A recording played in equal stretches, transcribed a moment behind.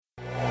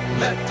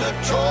Let the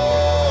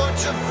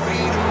torch of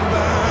freedom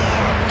burn.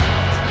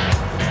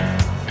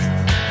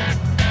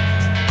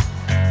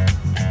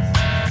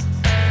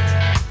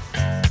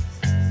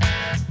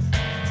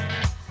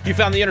 You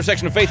found the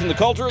intersection of faith and the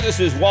culture. This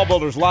is Wall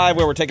Builders Live,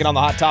 where we're taking on the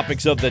hot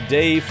topics of the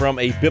day from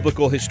a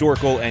biblical,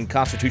 historical, and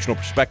constitutional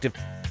perspective.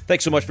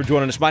 Thanks so much for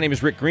joining us. My name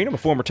is Rick Green. I'm a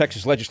former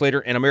Texas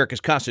legislator and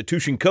America's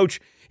Constitution coach,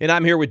 and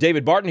I'm here with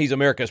David Barton. He's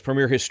America's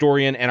premier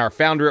historian and our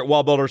founder at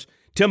Wall Builders.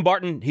 Tim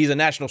Barton, he's a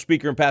national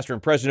speaker and pastor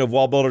and president of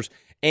Wall Builders,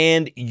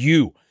 and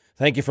you.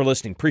 Thank you for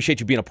listening. Appreciate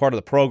you being a part of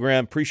the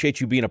program. Appreciate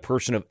you being a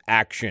person of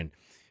action.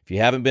 If you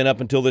haven't been up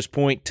until this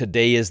point,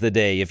 today is the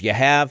day. If you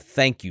have,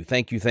 thank you,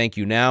 thank you, thank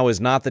you. Now is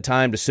not the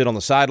time to sit on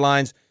the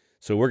sidelines,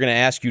 so we're going to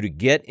ask you to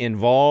get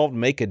involved,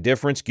 make a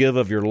difference, give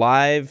of your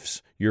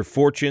lives, your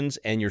fortunes,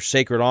 and your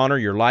sacred honor.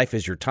 Your life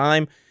is your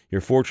time. Your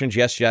fortunes,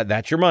 yes,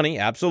 that's your money,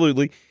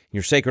 absolutely.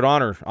 Your sacred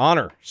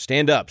honor,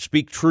 stand up,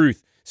 speak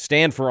truth,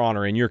 stand for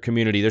honor in your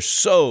community. There's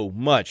so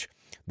much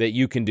that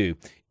you can do.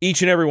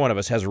 Each and every one of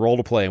us has a role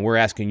to play, and we're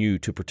asking you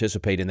to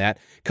participate in that.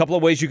 A couple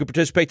of ways you can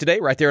participate today,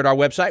 right there at our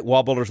website,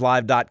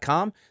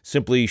 wallbuilderslive.com.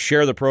 Simply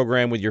share the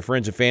program with your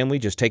friends and family.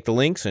 Just take the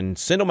links and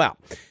send them out.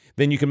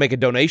 Then you can make a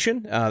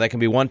donation. That can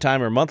be one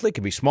time or monthly. It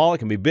can be small. It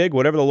can be big.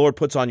 Whatever the Lord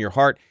puts on your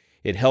heart,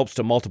 it helps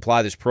to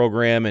multiply this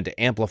program and to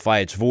amplify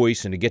its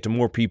voice and to get to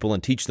more people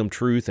and teach them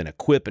truth and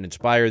equip and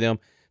inspire them.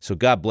 So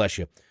God bless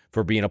you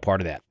for being a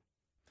part of that.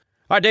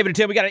 All right, David and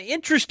Tim, we got an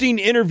interesting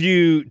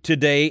interview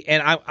today,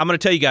 and I'm going to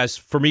tell you guys,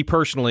 for me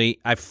personally,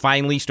 I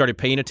finally started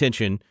paying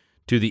attention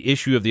to the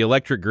issue of the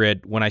electric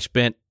grid when I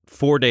spent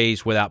 4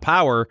 days without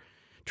power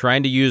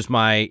trying to use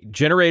my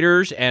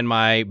generators and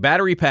my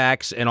battery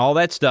packs and all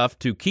that stuff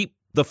to keep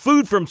the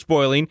food from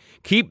spoiling,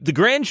 keep the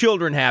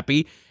grandchildren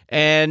happy,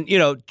 and,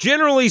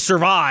 generally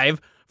survive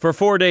for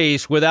 4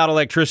 days without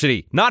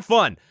electricity. Not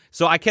fun.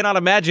 So I cannot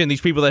imagine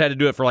these people that had to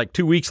do it for like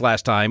 2 weeks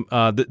last time.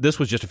 This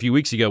was just a few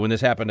weeks ago when this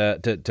happened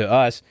to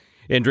us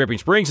in Dripping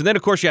Springs. And then,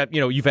 of course,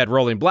 you've had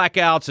rolling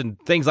blackouts and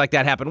things like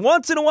that happen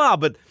once in a while.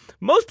 But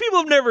most people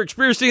have never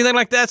experienced anything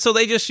like that, so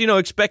they just,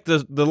 expect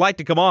the light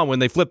to come on when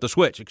they flip the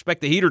switch, expect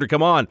the heater to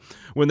come on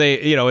when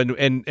they,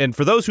 and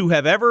for those who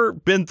have ever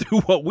been through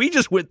what we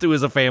just went through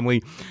as a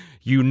family,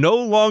 you no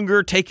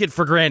longer take it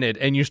for granted,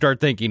 and you start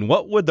thinking,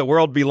 what would the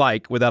world be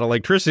like without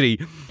electricity?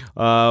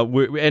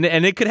 And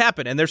it could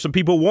happen. And there's some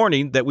people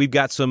warning that we've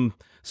got some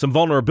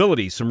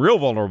vulnerabilities, some real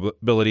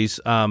vulnerabilities,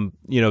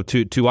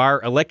 to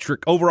our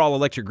overall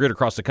electric grid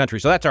across the country.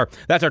 So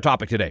that's our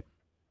topic today.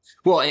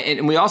 Well,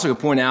 and we also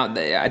could point out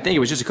that I think it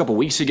was just a couple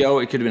weeks ago.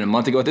 It could have been a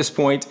month ago at this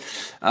point.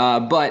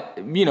 But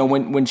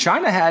when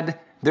China had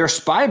their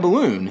spy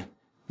balloon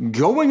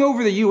going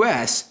over the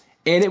U.S.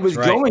 and it was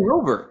going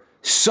over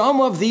some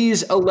of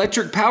these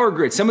electric power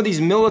grids, some of these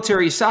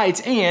military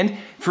sites. And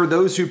for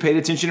those who paid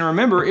attention and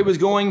remember, it was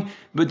going,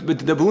 but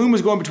the balloon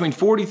was going between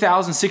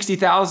 40,000,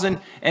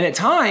 60,000. And at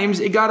times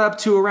it got up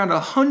to around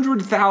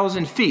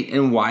 100,000 feet.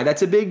 And why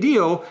that's a big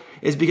deal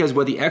is because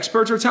what the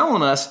experts are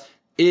telling us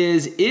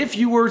is if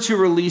you were to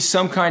release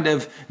some kind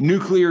of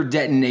nuclear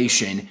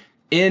detonation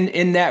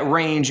in that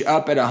range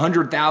up at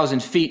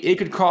 100,000 feet, it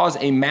could cause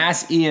a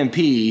mass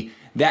EMP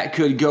that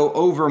could go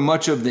over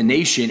much of the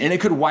nation, and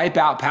it could wipe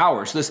out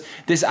power. So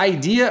this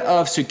idea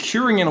of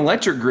securing an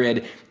electric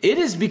grid, it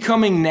is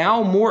becoming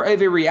now more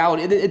of a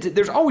reality.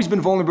 There's always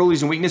been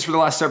vulnerabilities and weakness for the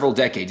last several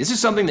decades. This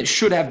is something that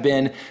should have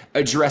been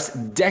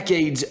addressed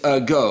decades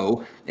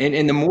ago.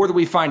 And the more that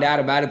we find out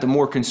about it, the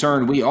more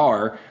concerned we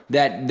are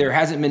that there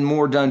hasn't been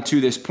more done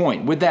to this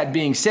point. With that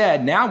being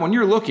said, now when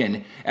you're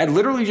looking at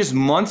literally just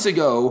months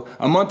ago,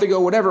 a month ago,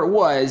 whatever it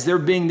was, there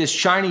being this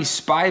Chinese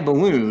spy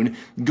balloon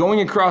going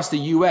across the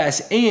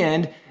U.S.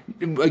 and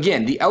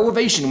again, the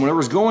elevation when it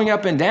was going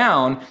up and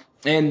down,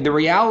 and the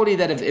reality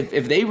that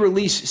if they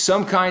release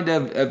some kind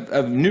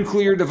of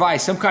nuclear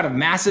device, some kind of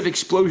massive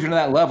explosion at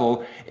that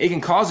level, it can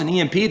cause an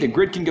EMP, the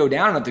grid can go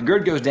down, and if the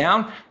grid goes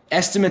down,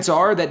 estimates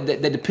are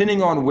that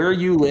depending on where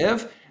you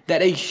live,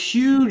 that a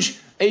huge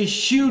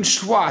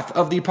swath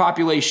of the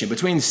population,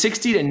 between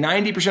 60 to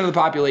 90% of the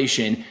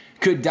population,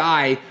 could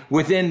die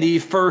within the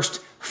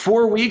first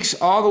 4 weeks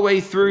all the way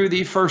through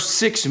the first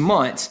 6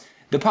 months.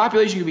 The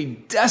population could be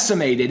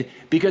decimated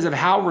because of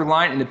how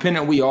reliant and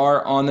dependent we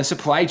are on the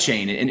supply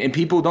chain. And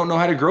people don't know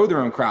how to grow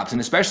their own crops. And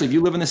especially if you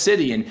live in the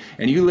city and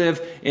you live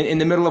in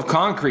the middle of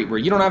concrete where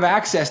you don't have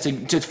access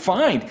to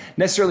find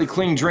necessarily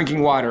clean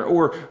drinking water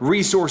or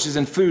resources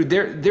and food,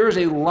 there is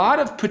a lot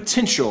of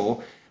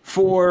potential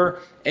for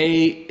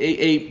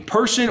a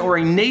person or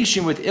a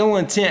nation with ill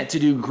intent to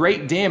do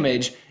great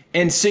damage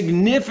and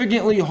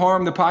significantly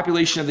harm the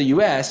population of the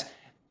U.S.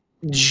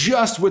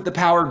 just with the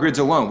power grids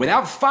alone,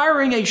 without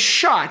firing a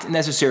shot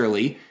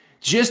necessarily.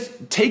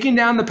 Just taking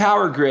down the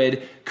power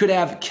grid could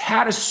have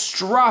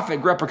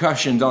catastrophic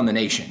repercussions on the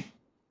nation.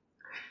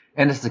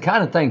 And it's the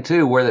kind of thing,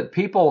 too, where that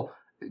people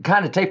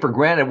kind of take for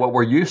granted what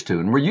we're used to.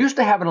 And we're used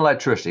to having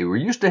electricity. We're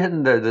used to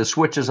hitting the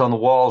switches on the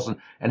walls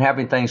and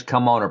having things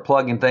come on or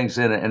plugging things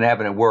in and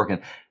having it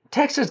working.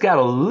 Texas got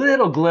a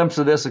little glimpse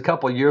of this a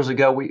couple of years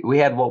ago. We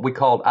had what we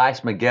called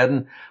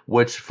Ice-Mageddon,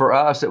 which for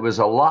us, it was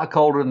a lot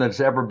colder than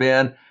it's ever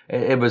been.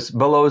 It was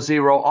below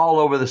zero all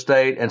over the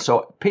state. And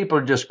so people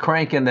are just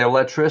cranking their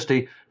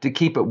electricity to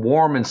keep it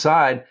warm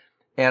inside.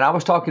 And I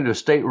was talking to a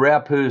state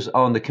rep who's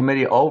on the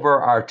committee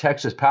over our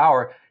Texas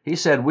Power. He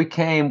said we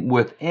came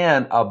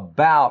within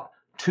about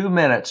 2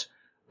 minutes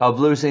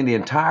of losing the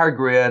entire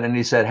grid. And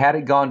he said, had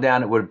it gone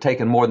down, it would have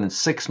taken more than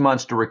 6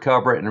 months to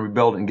recover it and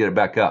rebuild it and get it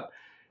back up.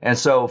 And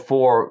so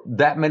for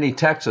that many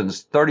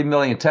Texans, 30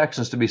 million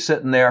Texans to be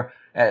sitting there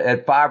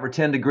at 5 or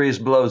 10 degrees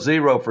below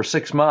zero for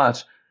 6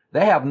 months,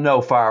 they have no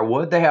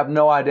firewood. They have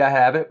no idea how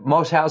to have it.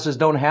 Most houses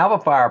don't have a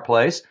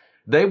fireplace.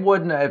 They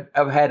wouldn't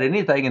have had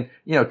anything. And,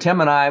 you know,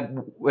 Tim and I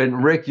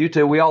and Rick, you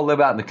two, we all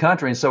live out in the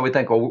country. And so we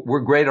think, well,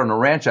 we're great on the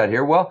ranch out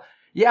here. Well,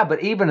 yeah,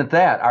 but even at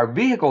that, our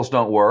vehicles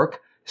don't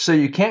work. So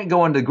you can't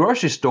go into the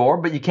grocery store,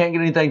 but you can't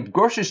get anything at the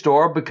grocery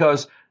store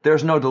because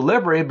there's no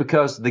delivery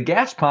because the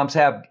gas pumps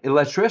have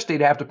electricity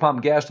to have to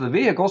pump gas to the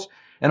vehicles.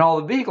 And all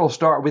the vehicles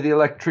start with the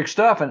electric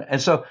stuff.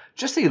 And so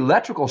just the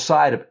electrical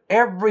side of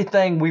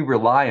everything we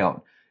rely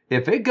on.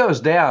 If it goes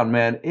down,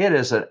 man, it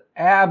is an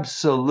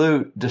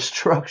absolute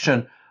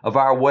destruction of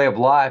our way of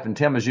life. And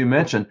Tim, as you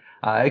mentioned,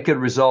 it could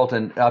result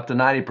in up to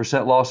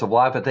 90% loss of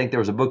life. I think there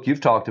was a book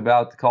you've talked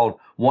about called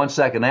 1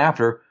 Second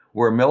After,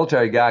 where a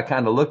military guy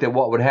kind of looked at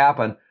what would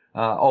happen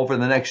over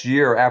the next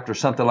year after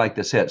something like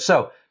this hit.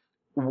 So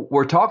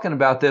we're talking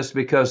about this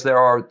because there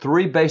are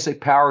 3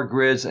 basic power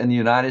grids in the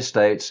United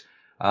States,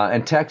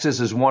 and Texas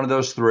is one of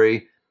those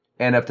 3.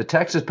 And if the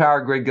Texas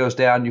power grid goes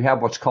down, you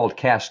have what's called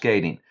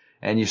cascading.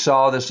 And you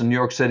saw this in New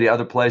York City,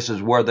 other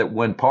places where that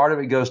when part of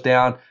it goes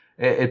down,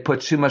 it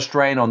puts too much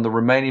strain on the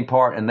remaining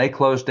part and they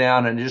close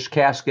down and it just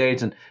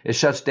cascades and it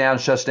shuts down.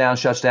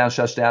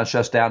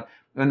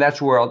 And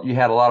that's where you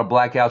had a lot of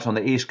blackouts on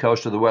the East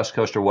Coast or the West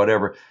Coast or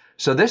whatever.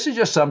 So this is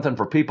just something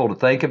for people to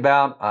think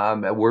about.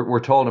 We're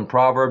told in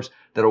Proverbs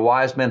that a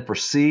wise man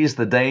foresees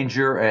the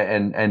danger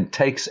and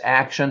takes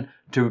action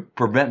to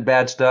prevent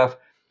bad stuff.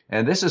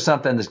 And this is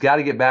something that's got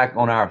to get back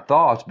on our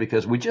thoughts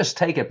because we just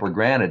take it for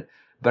granted.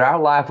 But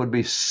our life would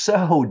be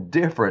so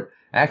different,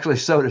 actually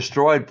so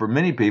destroyed for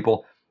many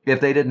people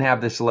if they didn't have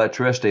this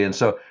electricity. And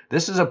so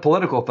this is a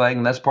political thing,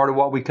 and that's part of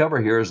what we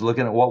cover here is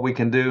looking at what we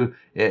can do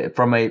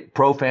from a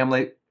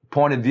pro-family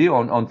point of view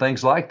on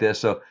things like this.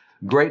 So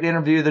great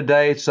interview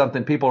today. It's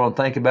something people don't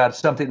think about. It's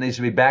something that needs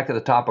to be back at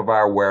the top of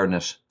our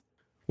awareness.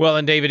 Well,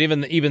 and David,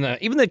 even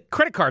the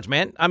credit cards,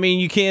 man. I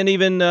mean, you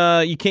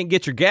can't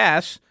get your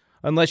gas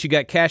unless you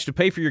got cash to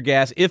pay for your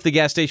gas, if the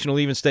gas station will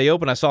even stay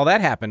open. I saw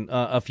that happen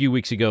a few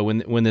weeks ago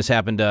when this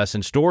happened to us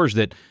in stores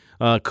that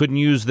couldn't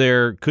use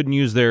their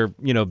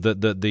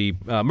the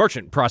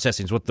merchant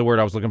processing is what the word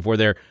I was looking for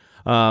there.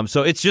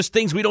 So it's just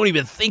things we don't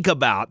even think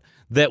about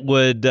that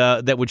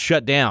would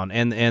shut down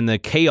and the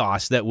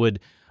chaos that would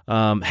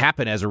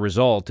happen as a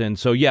result. And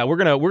so yeah, we're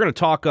gonna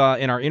talk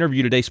in our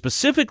interview today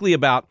specifically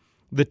about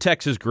the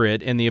Texas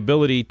grid and the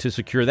ability to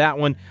secure that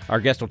one. Our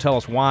guest will tell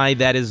us why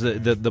that is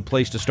the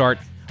place to start.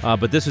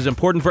 But this is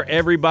important for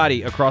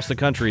everybody across the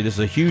country. This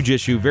is a huge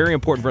issue, very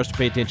important for us to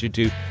pay attention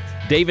to.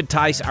 David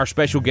Tice, our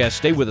special guest.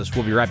 Stay with us.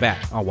 We'll be right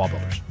back on Wall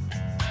Builders.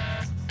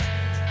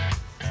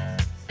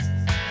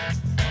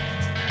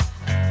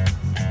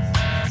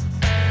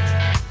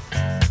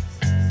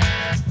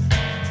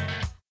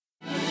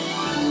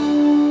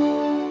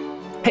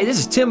 Hey, this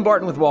is Tim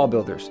Barton with Wall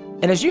Builders.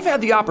 And as you've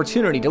had the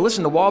opportunity to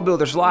listen to Wall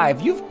Builders Live,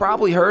 you've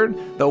probably heard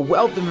the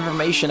wealth of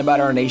information about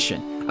our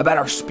nation, about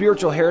our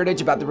spiritual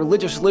heritage, about the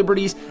religious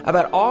liberties,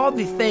 about all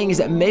the things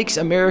that makes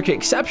America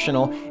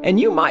exceptional. And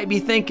you might be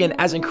thinking,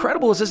 as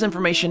incredible as this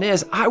information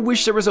is, I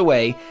wish there was a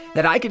way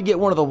that I could get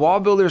one of the Wall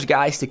Builders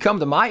guys to come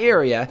to my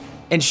area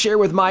and share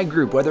with my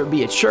group, whether it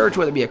be a church,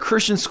 whether it be a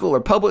Christian school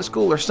or public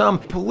school or some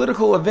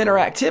political event or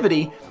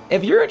activity.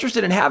 If you're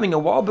interested in having a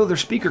Wall Builder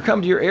speaker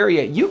come to your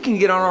area, you can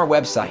get on our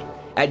website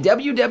at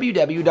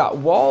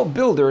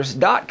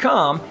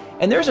www.wallbuilders.com,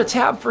 and there's a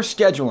tab for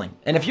scheduling.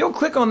 And if you'll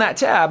click on that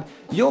tab,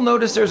 you'll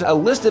notice there's a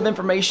list of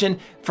information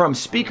from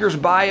speakers'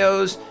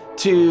 bios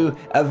to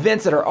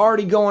events that are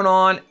already going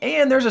on,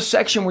 and there's a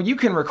section where you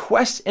can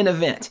request an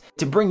event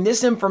to bring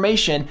this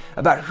information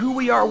about who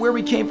we are, where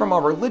we came from,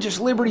 our religious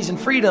liberties and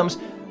freedoms.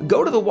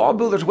 Go to the Wall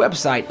Builders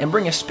website and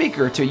bring a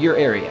speaker to your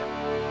area.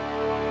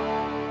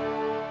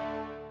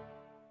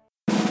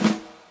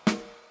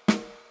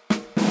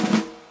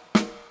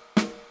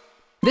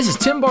 This is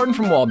Tim Barton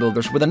from Wall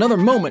Builders with another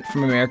moment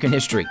from American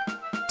history.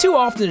 Too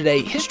often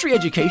today, history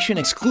education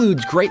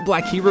excludes great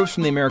black heroes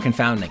from the American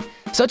founding,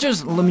 such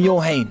as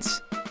Lemuel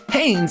Haynes.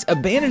 Haynes,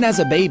 abandoned as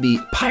a baby,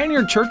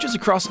 pioneered churches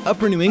across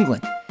Upper New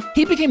England.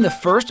 He became the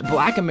first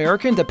black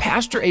American to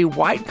pastor a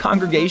white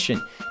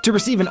congregation, to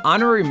receive an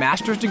honorary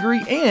master's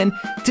degree, and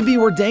to be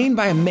ordained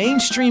by a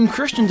mainstream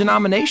Christian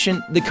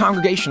denomination, the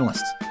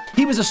Congregationalists.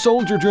 He was a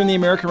soldier during the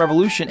American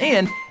Revolution,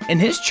 and in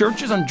his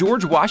churches on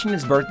George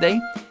Washington's birthday,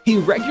 he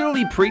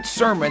regularly preached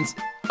sermons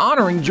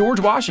honoring George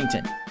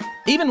Washington.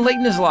 Even late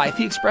in his life,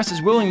 he expressed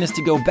his willingness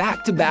to go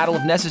back to battle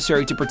if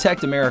necessary to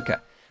protect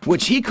America.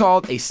 which he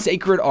called a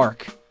sacred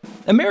arc.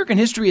 American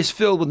history is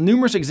filled with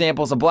numerous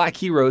examples of black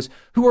heroes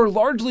who are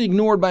largely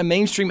ignored by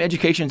mainstream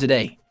education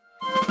today.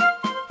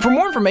 For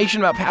more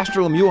information about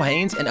Pastor Lemuel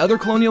Haynes and other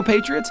colonial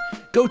patriots,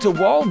 go to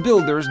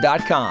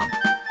wallbuilders.com.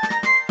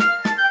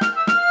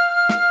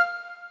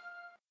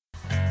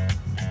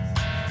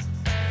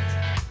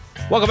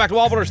 Welcome back to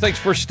Wall Builders. Thanks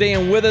for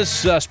staying with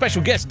us.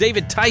 Special guest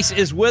David Tice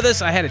is with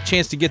us. I had a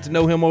chance to get to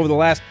know him over the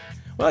last,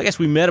 I guess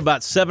we met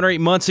about 7 or 8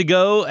 months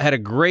ago. I had a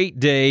great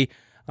day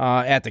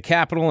at the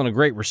Capitol and a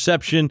great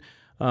reception.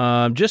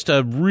 Just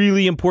a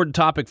really important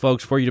topic,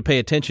 folks, for you to pay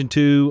attention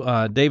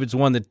to. David's the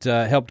one that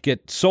helped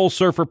get Soul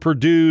Surfer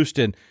produced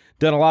and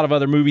done a lot of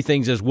other movie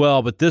things as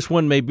well, but this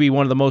one may be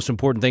one of the most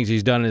important things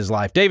he's done in his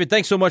life. David,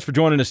 thanks so much for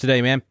joining us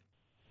today, man.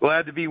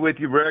 Glad to be with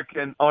you, Rick,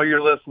 and all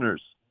your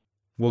listeners.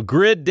 Well,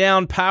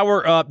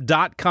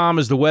 griddownpowerup.com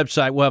is the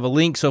website. We'll have a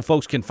link so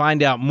folks can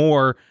find out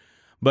more,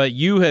 but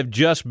you have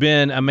just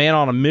been a man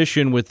on a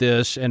mission with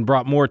this and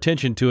brought more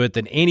attention to it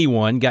than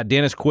anyone. Got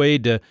Dennis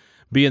Quaid to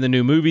be in the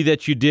new movie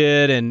that you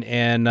did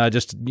and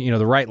just,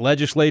 the right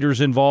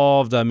legislators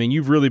involved. I mean,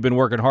 you've really been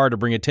working hard to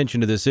bring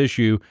attention to this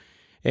issue.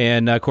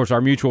 And, of course,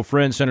 our mutual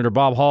friend, Senator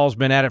Bob Hall's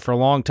been at it for a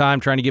long time,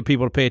 trying to get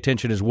people to pay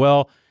attention as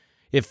well.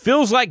 It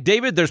feels like,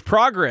 David, there's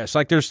progress.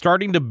 Like there's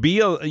starting to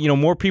be,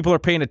 more people are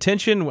paying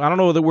attention. I don't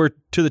know that we're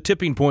to the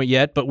tipping point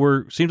yet, but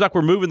seems like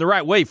we're moving the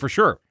right way for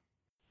sure.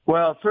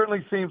 Well, it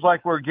certainly seems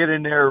like we're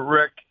getting there,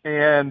 Rick.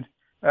 And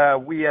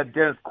we had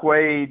Dennis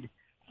Quaid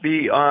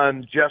be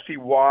on Jesse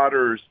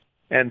Waters,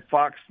 and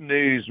Fox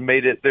News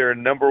made it their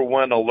number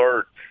one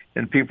alert,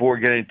 and people were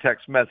getting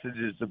text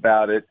messages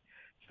about it.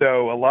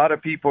 So a lot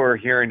of people are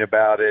hearing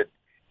about it,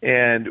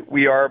 and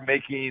we are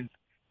making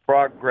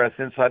progress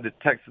inside the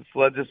Texas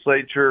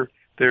legislature.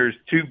 There's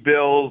 2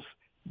 bills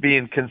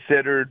being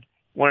considered,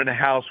 one in the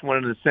House, one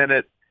in the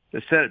Senate.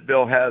 The Senate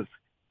bill has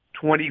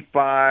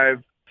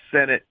 25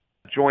 Senate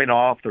joint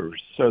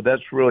authors, so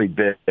that's really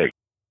big.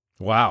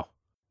 Wow.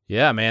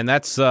 Yeah, man,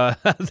 that's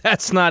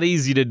that's not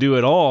easy to do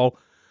at all.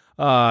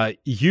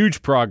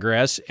 Huge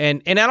progress.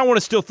 And I don't want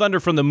to steal thunder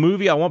from the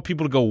movie. I want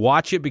people to go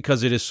watch it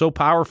because it is so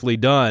powerfully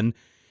done.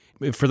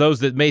 For those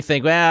that may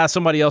think,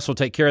 somebody else will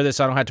take care of this,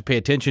 I don't have to pay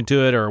attention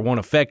to it or it won't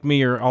affect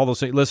me or all those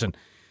things. Listen,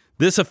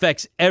 this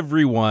affects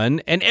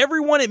everyone, and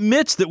everyone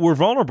admits that we're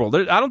vulnerable.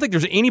 I don't think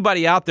there's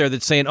anybody out there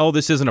that's saying,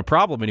 this isn't a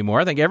problem anymore.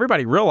 I think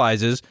everybody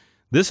realizes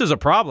this is a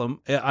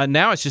problem.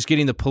 Now it's just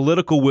getting the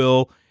political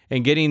will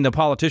and getting the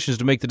politicians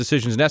to make the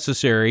decisions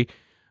necessary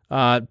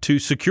to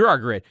secure our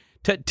grid.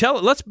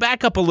 Let's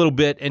back up a little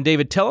bit, and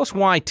David, tell us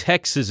why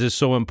Texas is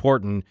so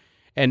important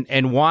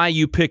and why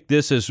you picked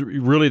this as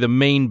really the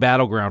main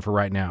battleground for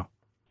right now.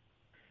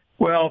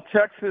 Well,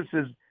 Texas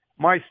is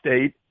my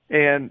state,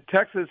 and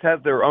Texas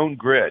has their own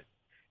grid.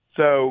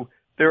 So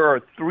there are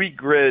 3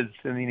 grids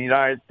in the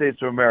United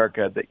States of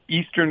America: the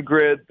Eastern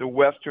grid, the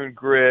Western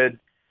grid,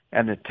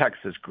 and the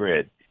Texas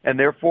grid. And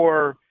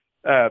therefore,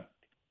 the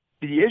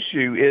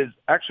issue is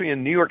actually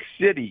in New York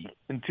City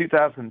in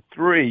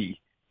 2003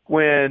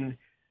 when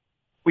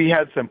we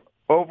had some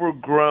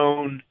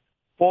overgrown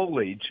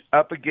foliage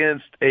up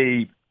against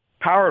a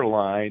power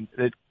line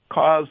that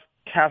caused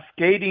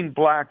cascading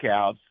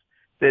blackouts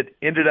that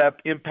ended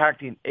up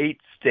impacting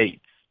 8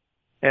 states,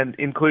 and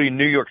including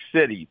New York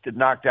City, that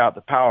knocked out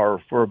the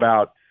power for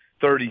about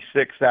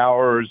 36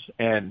 hours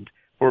and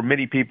for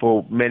many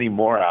people, many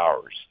more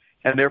hours.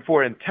 And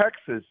therefore in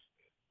Texas,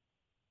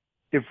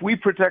 if we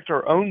protect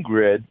our own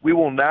grid, we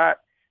will not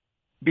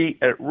be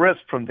at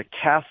risk from the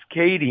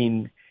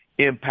cascading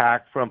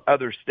impact from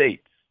other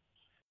states.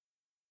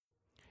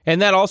 And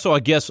that also,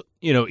 I guess,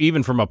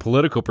 even from a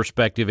political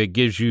perspective, it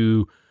gives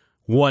you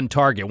one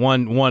target,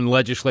 one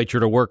legislature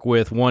to work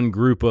with, one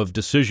group of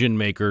decision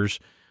makers,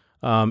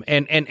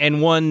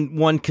 and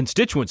one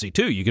constituency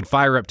too. You can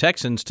fire up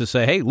Texans to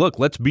say, "Hey, look,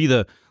 let's be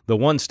the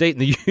one state in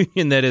the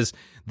union that is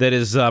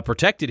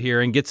protected here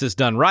and gets this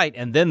done right,"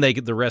 and then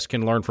the rest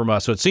can learn from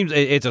us. So it seems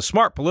it's a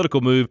smart political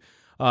move,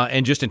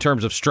 and just in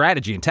terms of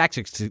strategy and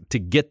tactics to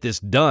get this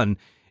done,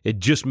 it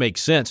just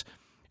makes sense.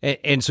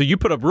 And so you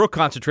put a real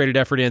concentrated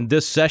effort in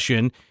this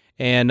session,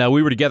 and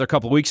we were together a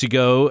couple of weeks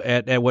ago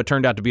at what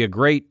turned out to be a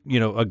great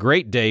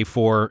day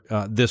for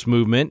this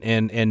movement.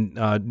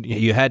 And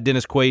you had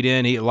Dennis Quaid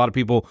in. A lot of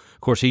people,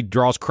 of course, he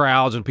draws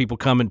crowds and people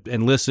come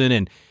and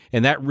listen.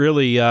 And that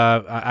really,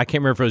 I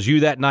can't remember if it was you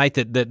that night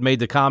that made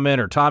the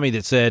comment or Tommy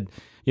that said,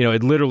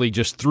 it literally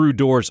just threw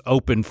doors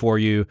open for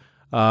you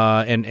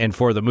and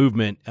for the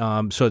movement.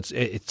 So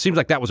it seems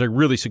like that was a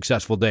really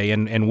successful day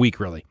and week,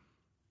 really.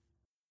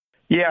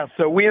 Yeah,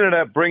 so we ended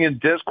up bringing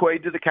Dennis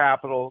Quaid to the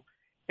Capitol,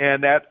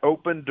 and that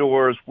opened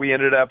doors. We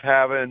ended up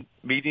having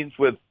meetings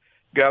with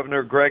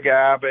Governor Greg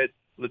Abbott,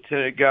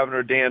 Lieutenant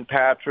Governor Dan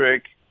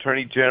Patrick,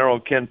 Attorney General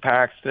Ken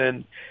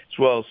Paxton, as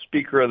well as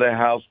Speaker of the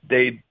House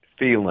Dave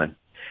Phelan.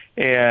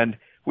 And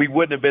we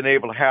wouldn't have been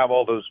able to have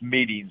all those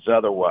meetings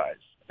otherwise.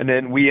 And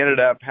then we ended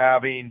up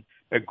having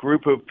a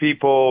group of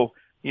people,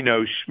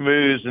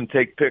 schmooze and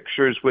take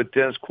pictures with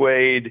Dennis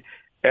Quaid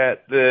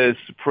at the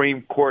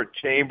Supreme Court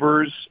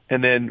chambers,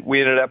 and then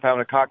we ended up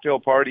having a cocktail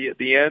party at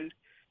the end.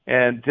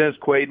 And Dennis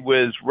Quaid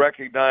was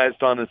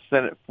recognized on the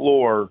Senate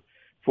floor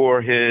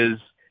for his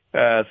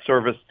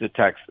service to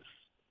Texas.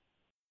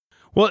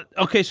 Well,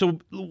 okay, so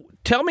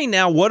tell me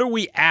now, what are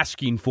we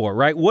asking for,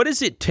 right? What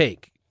does it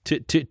take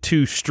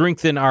to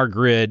strengthen our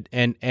grid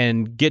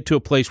and get to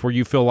a place where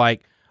you feel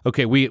like,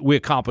 okay, we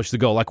accomplished the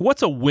goal? Like,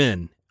 what's a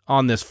win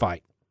on this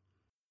fight?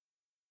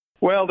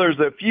 Well, there's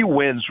a few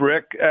wins,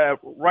 Rick.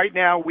 Right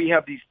now we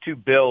have these two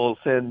bills,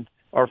 and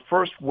our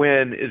first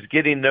win is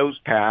getting those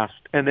passed,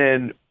 and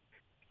then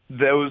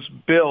those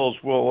bills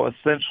will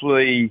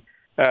essentially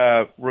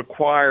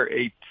require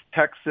a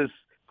Texas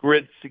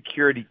Grid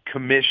Security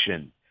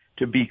Commission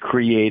to be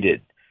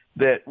created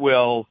that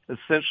will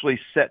essentially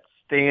set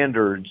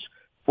standards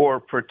for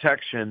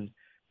protection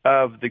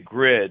of the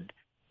grid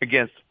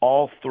against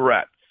all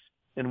threats.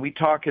 And we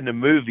talk in the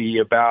movie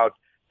about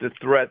the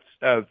threats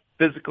of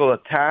physical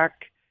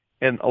attack,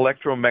 an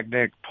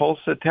electromagnetic pulse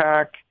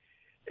attack,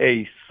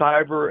 a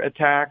cyber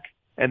attack,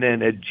 and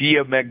then a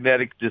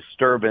geomagnetic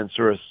disturbance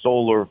or a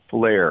solar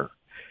flare.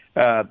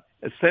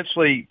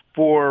 Essentially,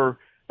 for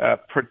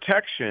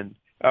protection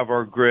of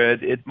our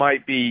grid, it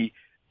might be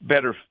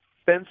better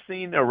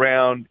fencing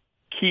around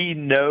key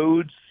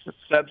nodes,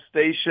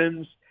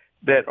 substations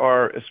that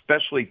are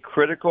especially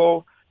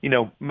critical,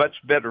 much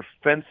better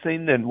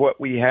fencing than what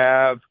we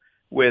have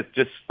with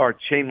just our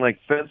chain link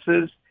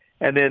fences.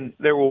 And then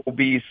there will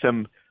be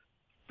some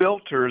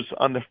filters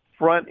on the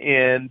front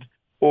end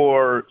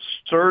or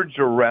surge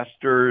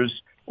arresters,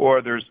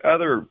 or there's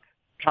other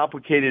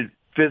complicated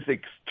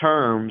physics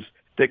terms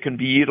that can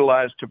be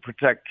utilized to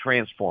protect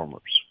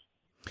transformers.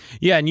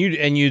 Yeah, and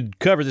you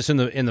covered this in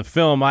the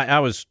film. I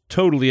was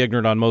totally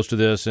ignorant on most of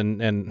this,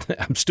 and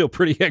I'm still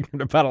pretty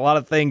ignorant about a lot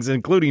of things,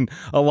 including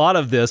a lot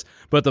of this.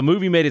 But the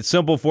movie made it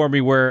simple for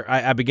me, where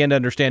I began to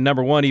understand,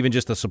 number one, even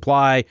just the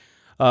supply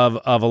of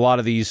a lot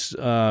of these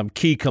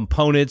key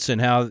components,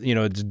 and how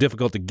it's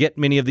difficult to get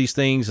many of these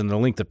things, and the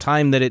length of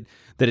time that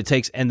it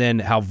takes, and then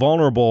how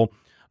vulnerable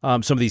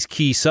some of these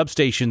key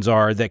substations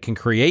are that can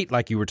create,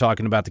 like you were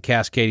talking about, the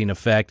cascading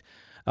effect.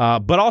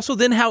 But also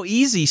then how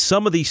easy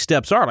some of these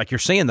steps are, like you're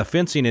saying, the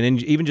fencing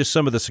and even just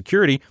some of the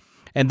security.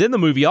 And then the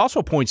movie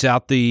also points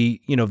out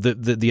the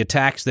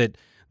attacks that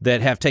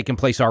have taken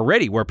place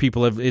already, where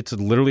it's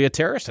literally a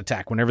terrorist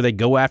attack whenever they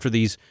go after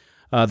these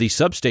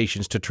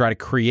substations to try to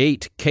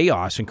create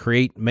chaos and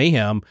create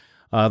mayhem.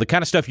 The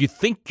kind of stuff you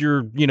think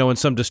you're, in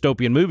some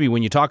dystopian movie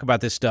when you talk about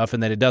this stuff,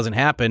 and that it doesn't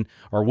happen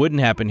or wouldn't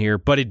happen here,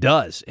 but it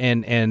does.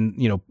 And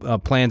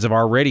plans have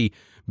already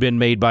been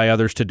made by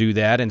others to do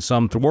that, and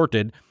some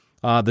thwarted.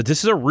 That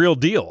this is a real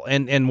deal.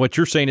 And what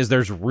you're saying is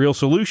there's real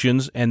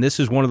solutions, and this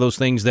is one of those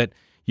things that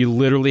you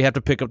literally have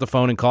to pick up the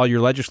phone and call your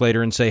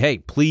legislator and say, hey,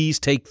 please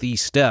take these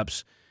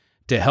steps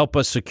to help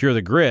us secure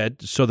the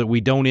grid so that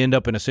we don't end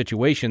up in a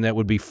situation that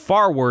would be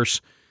far worse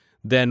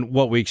than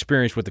what we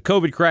experienced with the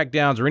COVID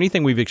crackdowns or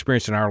anything we've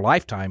experienced in our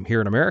lifetime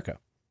here in America.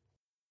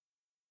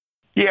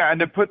 Yeah,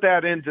 and to put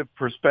that into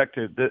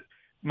perspective, the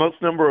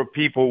most number of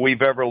people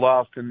we've ever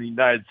lost in the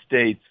United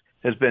States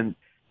has been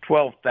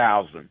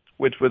 12,000.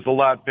 Which was a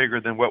lot bigger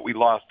than what we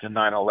lost in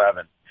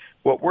 9/11.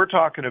 What we're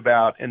talking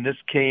about, and this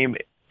came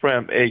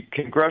from a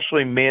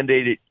congressionally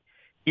mandated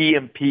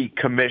EMP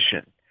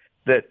commission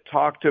that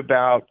talked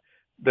about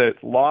the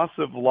loss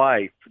of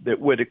life that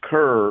would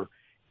occur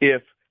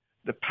if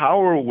the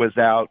power was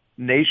out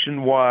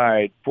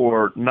nationwide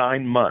for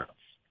 9 months.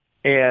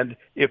 And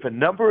if a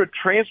number of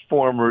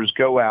transformers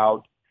go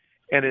out,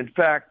 and in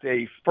fact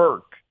a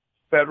FERC,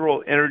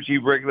 Federal Energy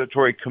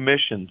Regulatory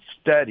Commission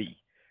study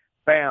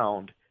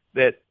found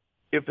that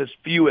if as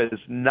few as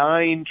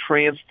 9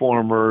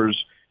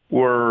 transformers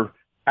were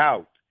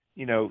out,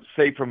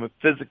 say from a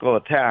physical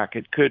attack,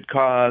 it could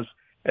cause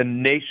a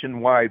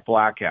nationwide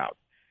blackout.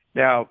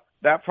 Now,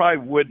 that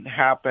probably wouldn't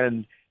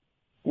happen,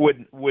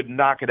 would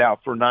knock it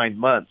out for 9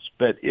 months.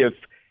 But if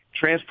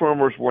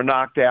transformers were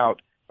knocked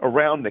out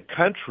around the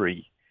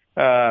country,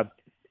 and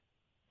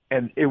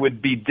it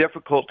would be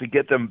difficult to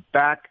get them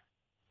back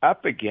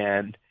up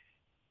again,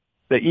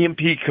 the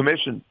EMP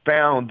Commission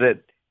found that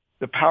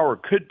the power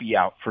could be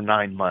out for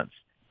 9 months.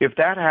 If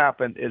that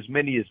happened, as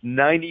many as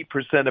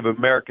 90% of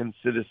American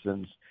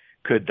citizens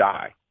could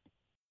die.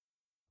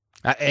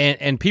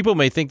 And people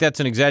may think that's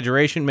an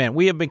exaggeration. Man,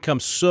 we have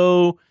become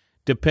so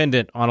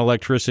dependent on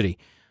electricity.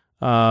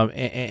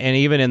 And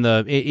even in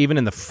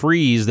the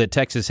freeze that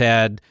Texas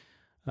had,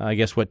 I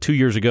guess, 2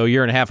 years ago,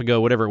 year and a half ago,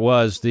 whatever it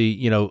was,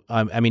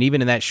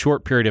 even in that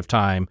short period of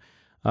time,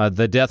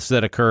 the deaths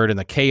that occurred and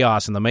the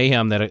chaos and the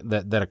mayhem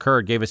that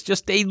occurred gave us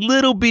just a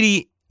little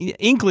bitty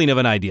inkling of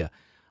an idea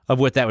of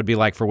what that would be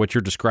like for what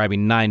you're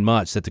describing, 9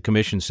 months that the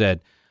commission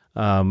said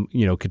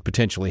could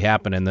potentially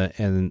happen, and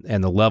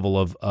the level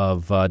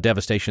of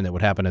devastation that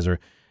would happen as a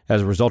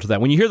result of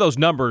that. When you hear those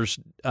numbers,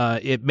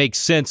 it makes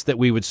sense that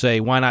we would say,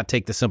 why not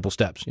take the simple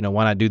steps?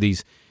 Why not do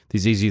these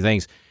easy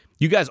things?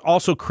 you guys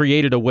also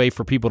created a way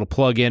for people to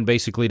plug in,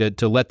 basically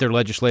to let their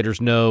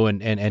legislators know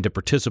and to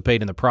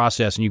participate in the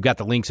process. And you've got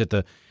the links at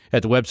the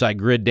website,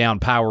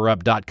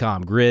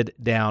 griddownpowerup.com,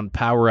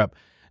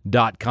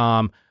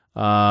 griddownpowerup.com.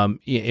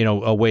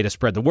 A way to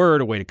spread the word,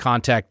 a way to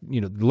contact,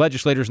 the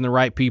legislators and the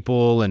right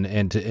people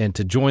and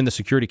to join the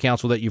Security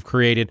Council that you've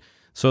created.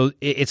 So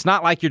it's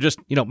not like you're just,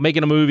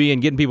 making a movie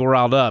and getting people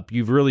riled up.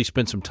 You've really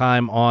spent some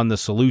time on the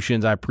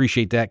solutions. I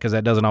appreciate that because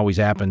that doesn't always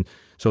happen.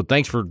 So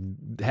thanks for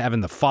having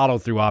the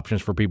follow-through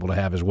options for people to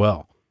have as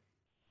well.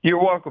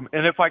 You're welcome.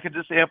 And if I could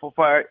just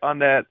amplify on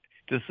that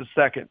just a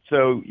second.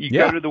 So you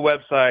go to the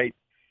website,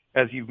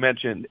 as you've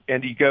mentioned,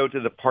 and you go to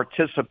the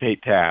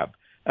Participate tab.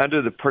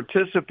 Under the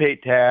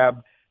Participate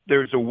tab,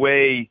 there's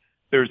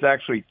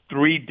actually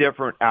 3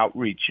 different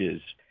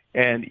outreaches.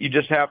 And you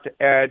just have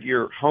to add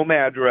your home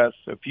address,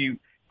 a few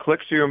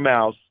clicks of your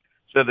mouse,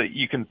 so that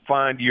you can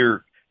find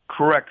your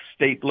correct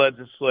state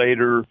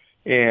legislator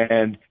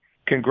and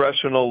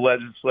congressional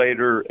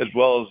legislator, as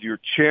well as your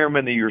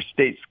chairman of your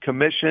state's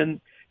commission,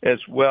 as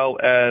well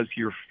as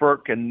your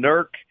FERC and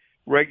NERC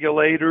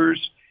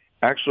regulators,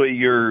 actually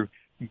your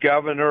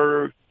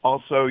governor,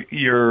 also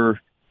your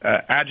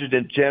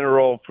adjutant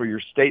general for your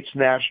state's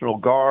National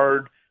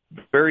Guard,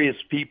 various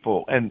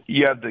people, and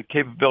you have the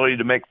capability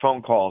to make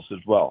phone calls as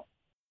well.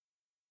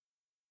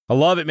 I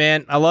love it,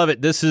 man. I love it.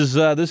 This is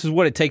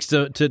what it takes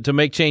to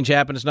make change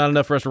happen. It's not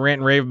enough for us to rant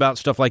and rave about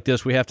stuff like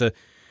this. We have to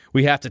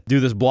do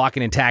this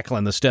blocking and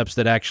tackling, the steps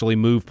that actually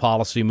move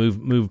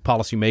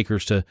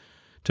policymakers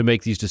to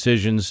make these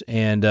decisions.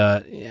 And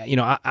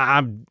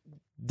I'm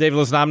David.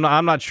 Listen,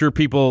 I'm not sure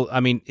people.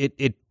 I mean,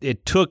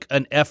 it took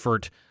an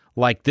effort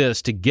like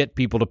this to get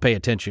people to pay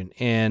attention,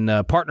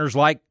 and partners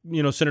like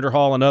Senator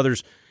Hall and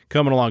others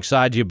coming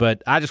alongside you.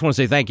 But I just want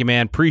to say thank you,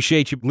 man.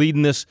 Appreciate you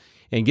leading this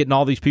and getting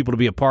all these people to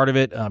be a part of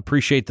it.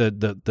 Appreciate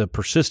the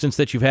persistence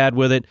that you've had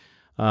with it.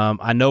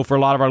 I know for a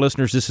lot of our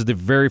listeners, this is the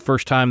very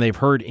first time they've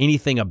heard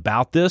anything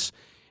about this,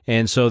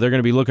 and so they're going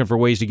to be looking for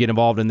ways to get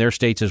involved in their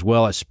states as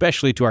well,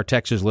 especially to our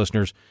Texas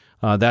listeners.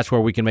 That's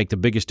where we can make the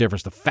biggest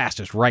difference, the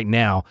fastest right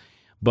now.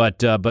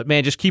 But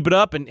man, just keep it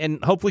up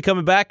and hopefully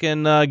coming back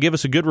and give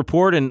us a good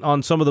report and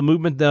on some of the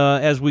movement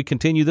as we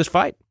continue this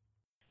fight.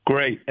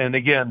 Great. And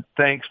again,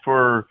 thanks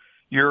for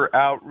your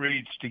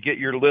outreach to get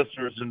your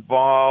listeners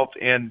involved.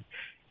 And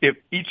if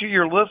each of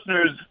your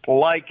listeners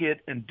like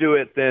it and do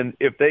it, then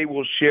if they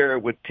will share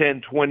it with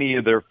 10, 20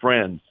 of their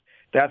friends,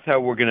 that's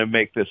how we're going to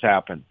make this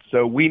happen.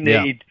 So we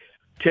need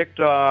ticked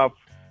off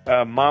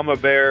mama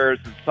bears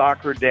and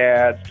soccer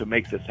dads to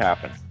make this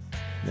happen.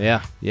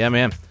 Yeah,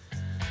 man.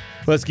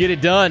 Let's get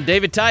it done.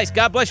 David Tice,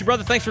 God bless you,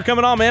 brother. Thanks for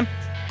coming on, man.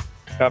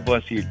 God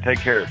bless you. Take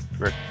care,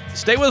 Rick.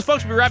 Stay with us,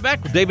 folks. We'll be right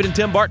back with David and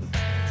Tim Barton.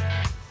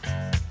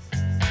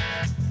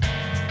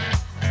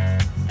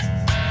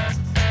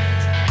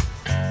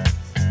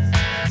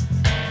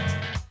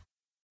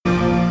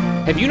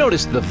 Have you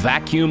noticed the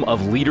vacuum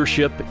of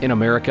leadership in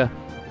America?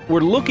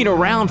 We're looking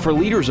around for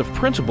leaders of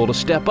principle to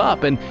step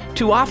up, and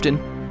too often,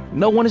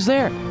 no one is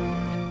there.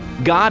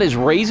 God is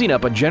raising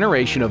up a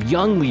generation of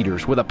young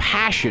leaders with a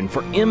passion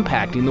for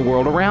impacting the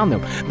world around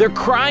them. They're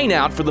crying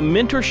out for the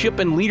mentorship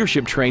and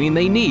leadership training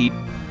they need.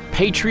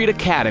 Patriot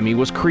Academy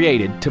was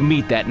created to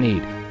meet that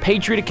need.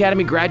 Patriot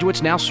Academy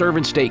graduates now serve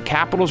in state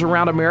capitals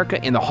around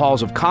America, in the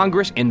halls of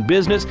Congress, in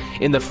business,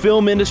 in the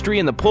film industry,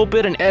 in the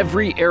pulpit, and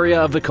every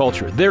area of the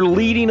culture. They're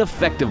leading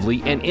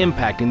effectively and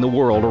impacting the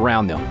world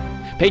around them.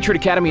 Patriot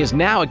Academy is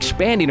now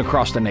expanding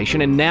across the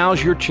nation, and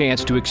now's your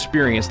chance to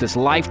experience this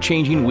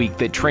life-changing week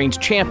that trains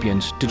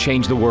champions to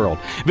change the world.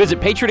 Visit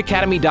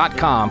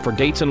patriotacademy.com for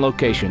dates and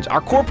locations.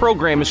 Our core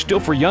program is still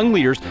for young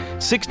leaders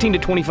 16 to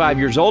 25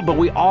 years old, but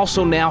we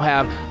also now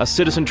have a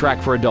citizen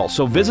track for adults.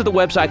 So visit the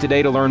website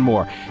today to learn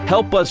more.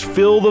 Help us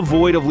fill the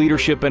void of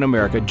leadership in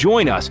America.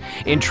 Join us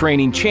in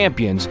training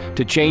champions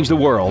to change the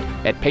world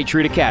at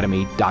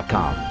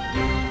patriotacademy.com.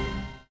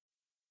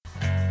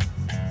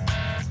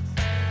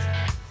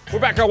 We're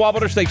back here,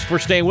 Wallbuilders. Thanks for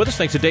staying with us.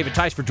 Thanks to David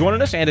Tice for joining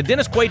us and to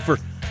Dennis Quaid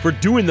for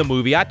doing the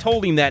movie. I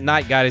told him that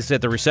night, guys,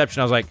 at the reception,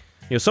 I was like,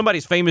 somebody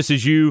as famous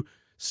as you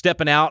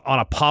stepping out on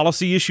a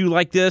policy issue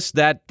like this,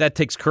 that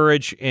takes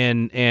courage,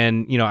 and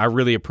I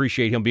really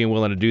appreciate him being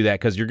willing to do that,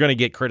 because you're going to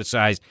get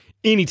criticized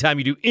anytime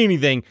you do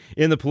anything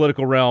in the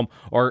political realm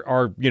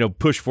or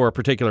push for a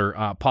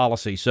particular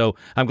policy. So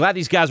I'm glad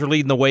these guys are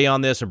leading the way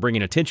on this and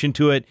bringing attention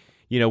to it.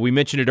 We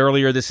mentioned it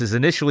earlier. This is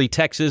initially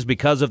Texas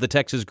because of the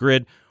Texas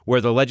grid where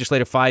the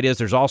legislative fight is.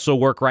 There's also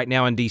work right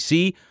now in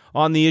D.C.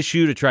 on the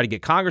issue to try to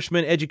get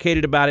congressmen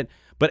educated about it.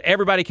 But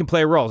everybody can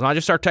play roles. Not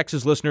just our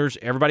Texas listeners,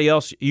 everybody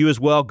else, you as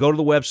well. Go to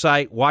the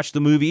website, watch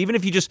the movie. Even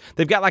if you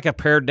they've got like a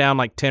pared down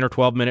 10 or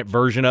 12 minute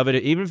version of it.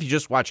 Even if you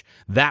just watch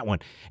that one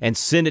and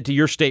send it to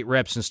your state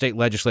reps and state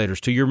legislators,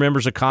 to your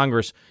members of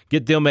Congress,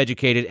 get them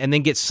educated, and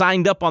then get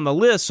signed up on the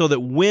list so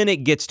that when it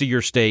gets to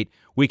your state,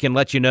 we can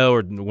let you know,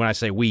 or when I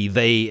say we,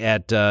 they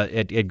at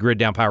Grid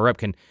Down Power Up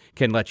can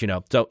let you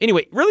know. So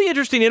anyway, really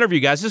interesting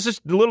interview, guys. This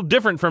is a little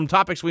different from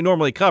topics we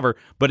normally cover,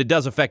 but it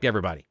does affect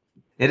everybody.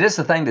 It is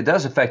the thing that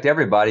does affect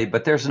everybody,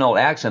 but there's an old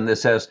axiom that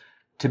says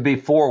To be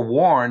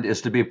forewarned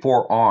is to be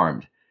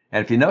forearmed.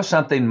 And if you know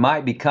something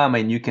might be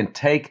coming, you can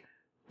take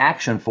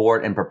action for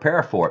it and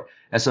prepare for it.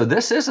 And so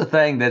this is a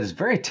thing that is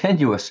very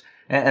tenuous.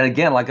 And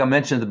again, like I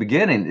mentioned at the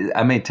beginning,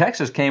 I mean,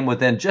 Texas came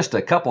within just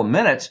a couple of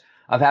minutes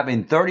of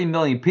having 30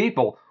 million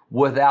people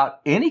without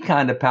any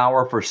kind of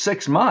power for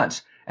 6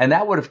 months. And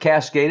that would have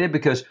cascaded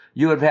because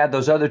you would have had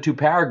those other two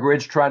power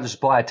grids trying to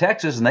supply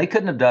Texas, and they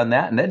couldn't have done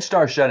that, and they'd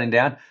start shutting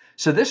down.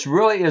 So this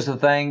really is a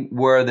thing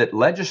where that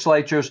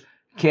legislatures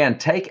can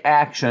take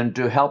action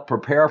to help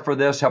prepare for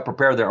this, help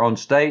prepare their own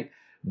state.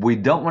 We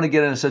don't want to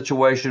get in a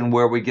situation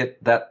where we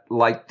get that,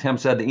 like Tim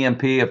said, the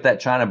EMP, if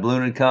that China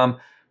balloon had come,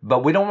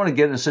 but we don't want to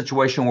get in a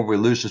situation where we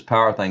lose this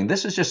power thing.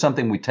 This is just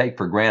something we take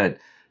for granted.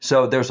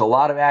 So there's a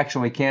lot of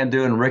action we can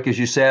do. And Rick, as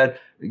you said,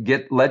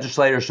 get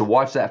legislators to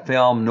watch that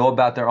film, know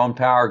about their own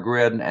power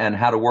grid and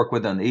how to work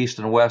with it on the East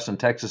and West and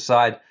Texas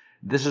side.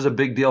 This is a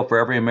big deal for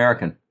every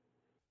American.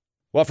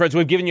 Well, friends,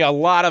 we've given you a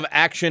lot of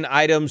action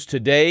items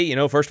today. You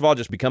know, first of all,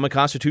 just become a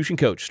Constitution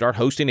coach. Start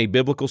hosting a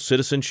biblical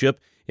citizenship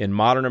in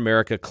modern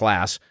America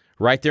class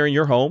right there in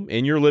your home,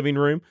 in your living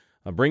room.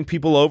 Bring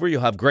people over.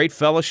 You'll have great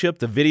fellowship.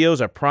 The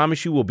videos, I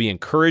promise you, will be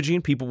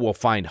encouraging. People will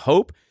find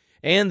hope,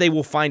 and they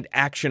will find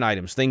action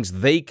items,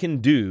 things they can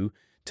do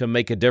to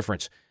make a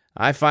difference.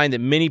 I find that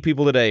many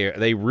people today,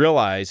 they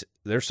realize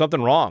there's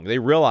something wrong. They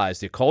realize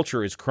the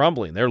culture is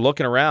crumbling. They're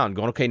looking around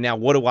going, okay, now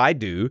what do I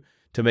do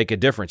to make a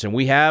difference? And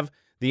we have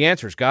the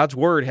answers. God's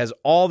Word has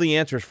all the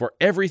answers for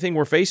everything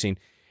we're facing,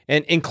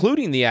 and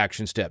including the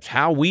action steps,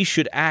 how we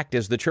should act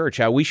as the church,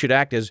 how we should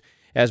act as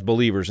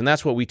believers. And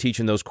that's what we teach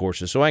in those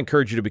courses. So I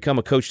encourage you to become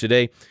a coach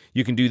today.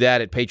 You can do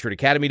that at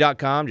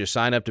patriotacademy.com. Just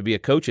sign up to be a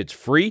coach. It's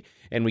free,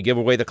 and we give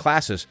away the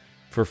classes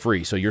for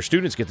free. So your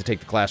students get to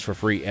take the class for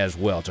free as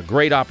well. It's a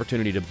great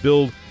opportunity to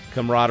build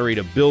camaraderie,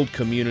 to build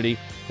community.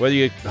 Whether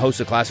you host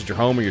a class at your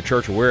home or your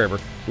church or wherever,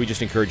 we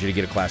just encourage you to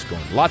get a class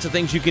going. Lots of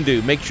things you can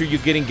do. Make sure you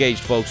get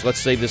engaged, folks. Let's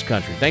save this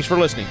country. Thanks for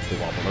listening to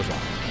Wallbuilders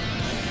Live.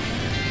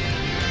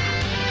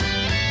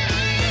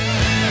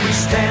 We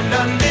stand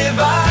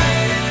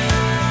undivided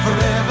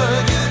forever.